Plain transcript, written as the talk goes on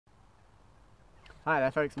Hi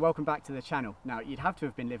there folks, welcome back to the channel. Now you'd have to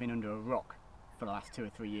have been living under a rock for the last 2 or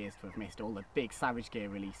 3 years to have missed all the big Savage Gear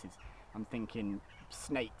releases. I'm thinking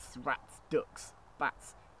snakes, rats, ducks,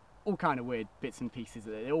 bats, all kind of weird bits and pieces.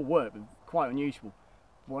 They all work, but quite unusual.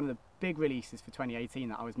 One of the big releases for 2018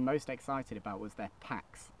 that I was most excited about was their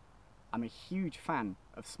packs. I'm a huge fan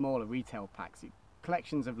of smaller retail packs,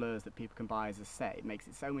 collections of lures that people can buy as a set. It makes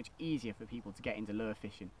it so much easier for people to get into lure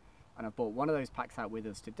fishing. And I've brought one of those packs out with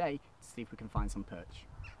us today to see if we can find some perch.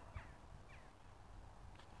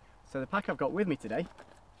 So the pack I've got with me today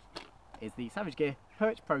is the Savage Gear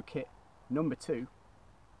Perch Pro Kit number 2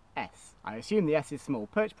 S. I assume the S is small.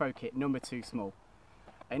 Perch Pro Kit number 2 small.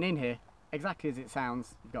 And in here, exactly as it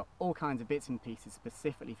sounds, you've got all kinds of bits and pieces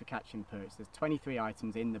specifically for catching perch. There's 23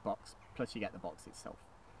 items in the box, plus you get the box itself.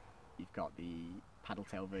 You've got the paddle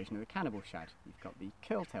tail version of the cannibal shad. You've got the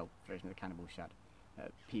curl tail version of the cannibal shad.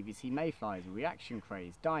 PVC mayflies, reaction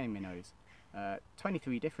crays, dime minnows,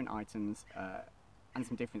 23 different items and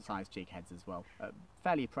some different sized jig heads as well.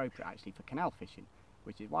 Fairly appropriate actually for canal fishing,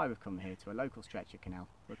 which is why we've come here to a local stretch of canal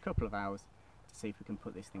for a couple of hours to see if we can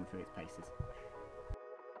put this thing through its paces.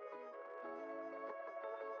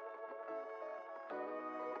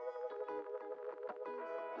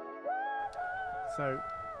 So,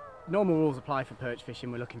 normal rules apply for perch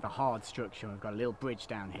fishing. We're looking for hard structure. We've got a little bridge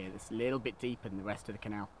down here that's a little bit deeper than the rest of the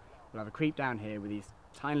canal. We'll have a creep down here with these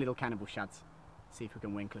tiny little cannibal shads. See if we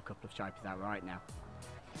can winkle a couple of shipers out right now.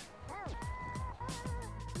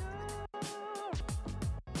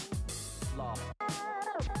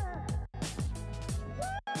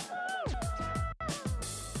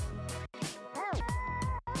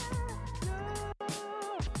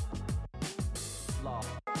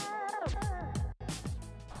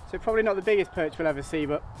 So probably not the biggest perch we'll ever see,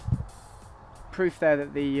 but proof there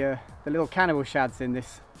that the little cannibal shads in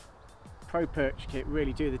this Pro Perch kit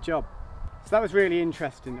really do the job. So that was really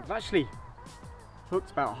interesting. I've actually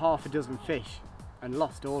hooked about half a dozen fish and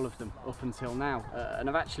lost all of them up until now, and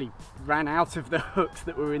I've actually ran out of the hooks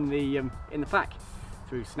that were in the pack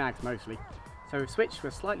through snags mostly. So we've switched to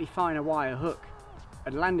a slightly finer wire hook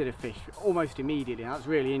and landed a fish almost immediately. That's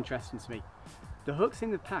really interesting to me. The hooks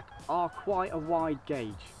in the pack are quite a wide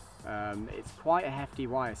gauge. It's quite a hefty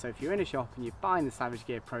wire, so if you're in a shop and you're buying the Savage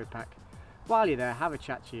Gear Pro Pack, while you're there, have a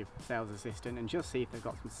chat to your sales assistant and just see if they've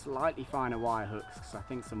got some slightly finer wire hooks, because I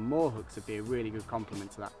think some more hooks would be a really good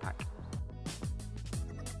complement to that pack.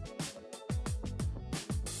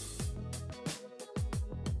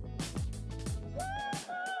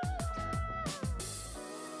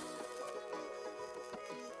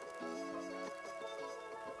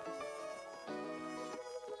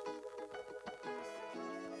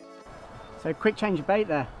 So quick change of bait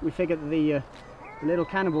there. We figured that the little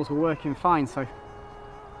cannibals were working fine, so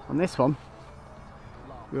on this one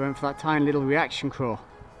we went for that tiny little reaction craw,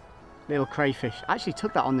 little crayfish. I actually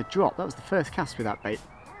took that on the drop. That was the first cast with that bait.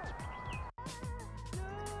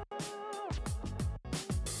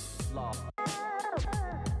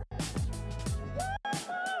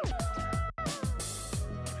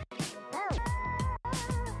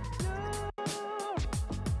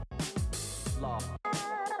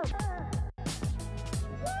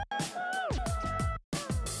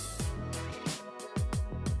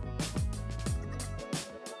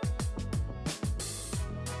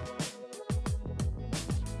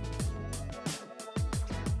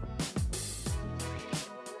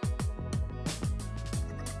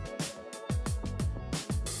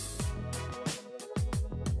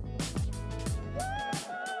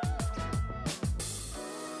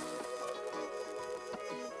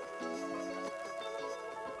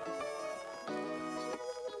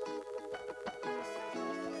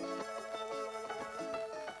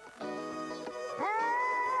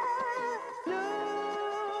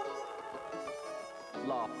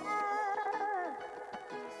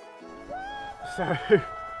 So I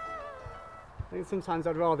think sometimes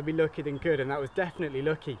I'd rather be lucky than good, and that was definitely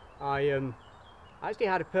lucky. I actually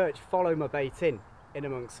had a perch follow my bait in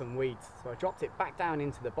amongst some weeds, so I dropped it back down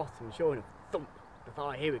into the bottom, and sure enough, thump! I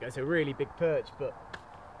thought, oh, here we go, it's a really big perch, but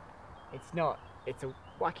it's not. It's a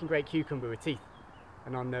whacking great cucumber with teeth,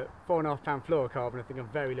 and on the 4.5 pound fluorocarbon, I think I'm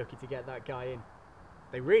very lucky to get that guy in.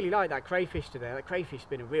 They really like that crayfish today. That crayfish's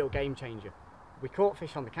been a real game changer. We caught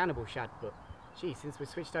fish on the cannibal shad, but gee, since we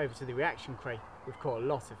switched over to the reaction cray, we've caught a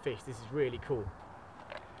lot of fish. This is really cool.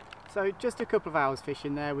 So just a couple of hours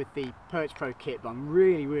fishing there with the Perch Pro kit, but I'm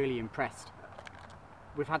really impressed.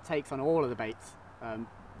 We've had takes on all of the baits.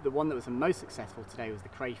 The one that was the most successful today was the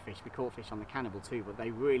crayfish. We caught fish on the cannibal too, but they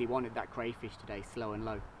really wanted that crayfish today, slow and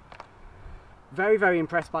low. Very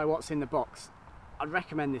impressed by what's in the box. I'd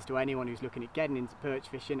recommend this to anyone who's looking at getting into perch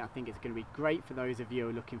fishing. I think it's going to be great for those of you who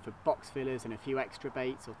are looking for box fillers and a few extra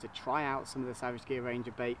baits, or to try out some of the Savage Gear range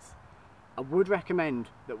of baits. I would recommend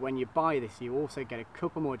that when you buy this you also get a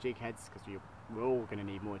couple more jig heads, because we're all going to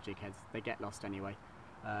need more jig heads, they get lost anyway.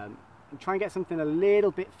 And try and get something a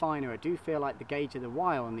little bit finer. I do feel like the gauge of the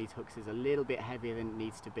wire on these hooks is a little bit heavier than it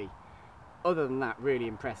needs to be. Other than that, really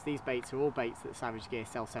impressed. These baits are all baits that Savage Gear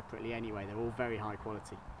sell separately anyway. They're all very high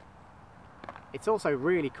quality. It's also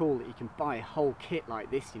really cool that you can buy a whole kit like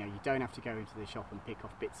this. You know, you don't have to go into the shop and pick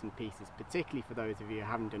off bits and pieces, particularly for those of you who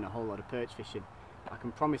haven't done a whole lot of perch fishing. I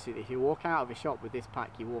can promise you that if you walk out of a shop with this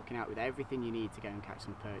pack, you're walking out with everything you need to go and catch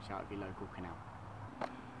some perch out of your local canal.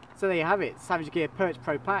 So there you have it, Savage Gear Perch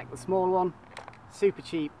Pro Pack, the small one, super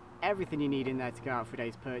cheap, everything you need in there to go out for a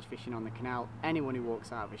day's perch fishing on the canal. Anyone who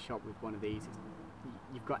walks out of a shop with one of these,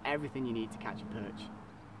 you've got everything you need to catch a perch.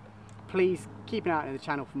 Please keep an eye out on the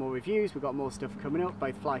channel for more reviews. We've got more stuff coming up,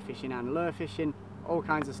 both fly fishing and lure fishing, all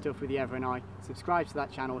kinds of stuff with the Ever and I. Subscribe to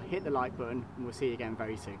that channel, hit the like button, and we'll see you again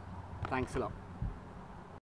very soon. Thanks a lot.